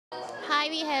Hi,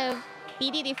 we have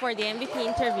BDD for the MVP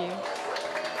interview.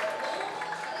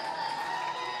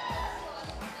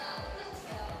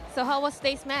 So how was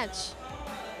today's match?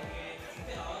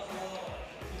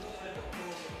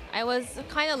 I was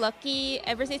kind of lucky.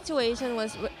 Every situation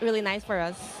was really nice for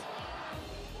us.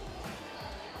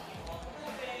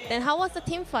 Then how was the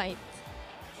team fight?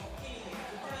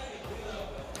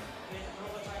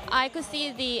 I could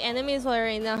see the enemies were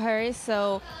in a hurry,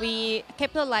 so we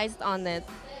capitalized on it.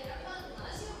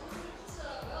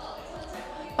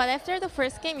 But after the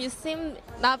first game, you seemed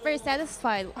not very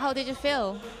satisfied. How did you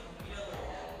feel?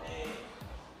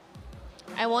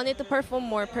 I wanted to perform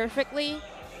more perfectly,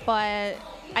 but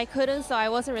I couldn't, so I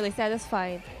wasn't really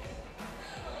satisfied.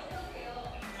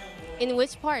 In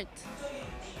which part?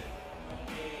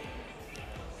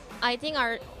 I think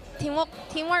our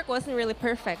teamwork wasn't really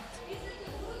perfect.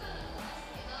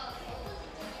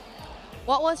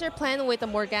 What was your plan with the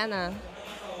Morgana?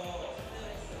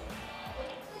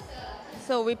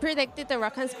 So we predicted the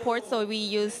Rakan's port, so we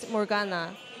used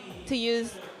Morgana to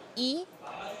use E.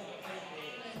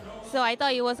 So I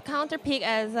thought it was a counter pick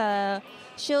as a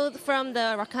shield from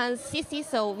the Rakan's CC,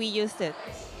 so we used it.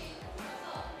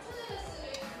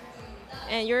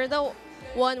 And you're the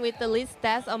one with the least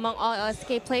stats among all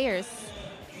SK players.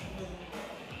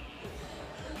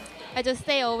 I just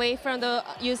stay away from the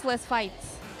useless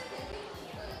fights.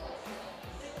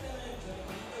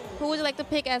 Who would you like to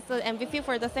pick as the MVP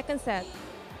for the second set?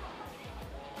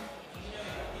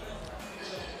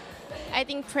 I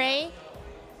think Prey.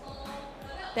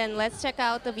 Then let's check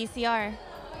out the VCR.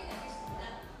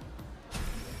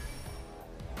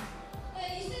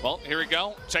 Well, here we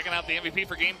go. Checking out the MVP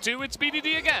for Game 2. It's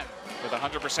BDD again. With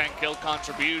 100% kill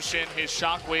contribution, his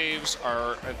shockwaves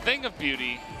are a thing of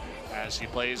beauty as he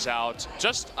plays out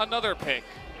just another pick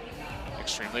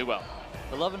extremely well.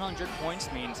 1,100 points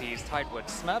means he's tied with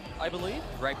Smeb, I believe,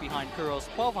 right behind Kuro's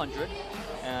 1,200.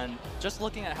 And just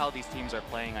looking at how these teams are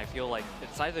playing, I feel like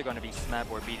it's either going to be Smeb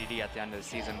or BDD at the end of the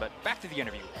season. But back to the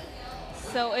interview.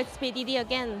 So it's BDD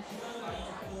again.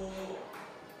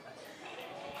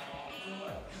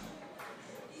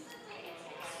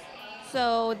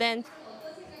 So then,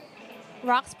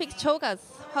 Rox picked Cho'Gath.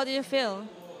 How did you feel?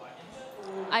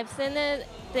 I've seen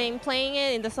them playing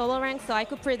it in the solo rank, so I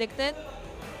could predict it.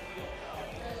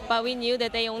 But we knew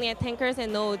that they only had tankers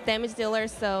and no damage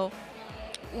dealers, so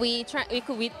we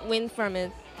could win from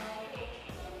it.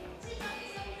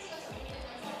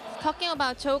 Talking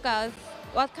about Cho'Gath,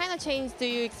 what kind of change do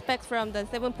you expect from the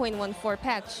 7.14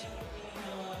 patch?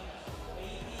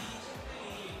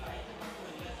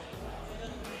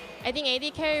 I think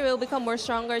AD carry will become more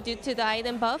stronger due to the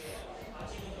item buff.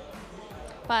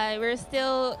 But we're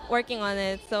still working on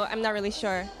it, so I'm not really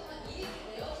sure.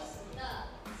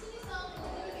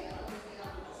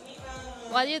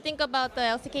 What do you think about the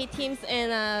LCK teams in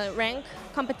rank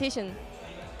competition?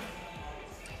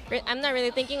 I'm not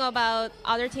really thinking about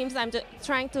other teams. I'm just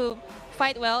trying to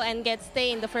fight well and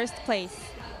stay in the first place.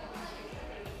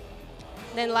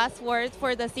 Then last word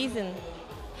for the season.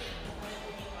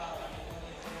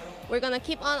 We're going to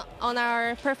keep on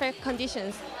our perfect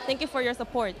conditions. Thank you for your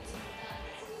support.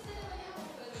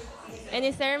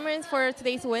 Any ceremonies for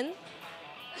today's win?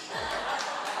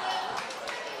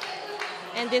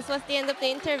 And this was the end of the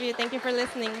interview. Thank you for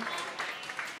listening.